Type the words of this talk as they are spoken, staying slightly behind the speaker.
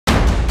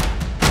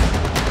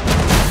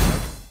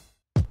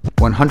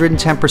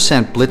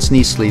110% Blitz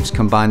Knee Sleeves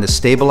combine the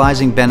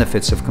stabilizing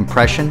benefits of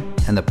compression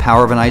and the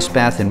power of an ice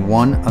bath in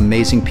one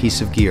amazing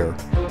piece of gear.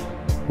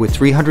 With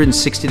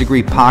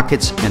 360-degree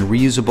pockets and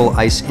reusable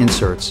ice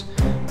inserts,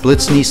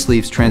 Blitz Knee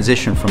Sleeves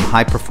transition from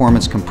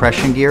high-performance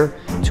compression gear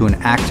to an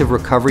active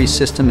recovery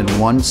system in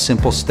one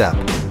simple step.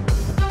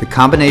 The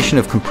combination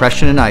of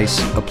compression and ice,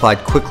 applied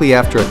quickly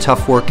after a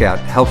tough workout,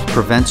 helps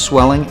prevent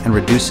swelling and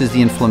reduces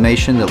the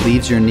inflammation that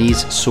leaves your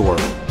knees sore.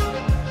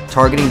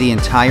 Targeting the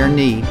entire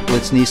knee,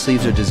 Blitz Knee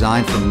Sleeves are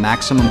designed for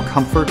maximum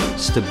comfort,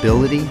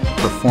 stability,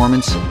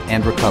 performance,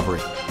 and recovery.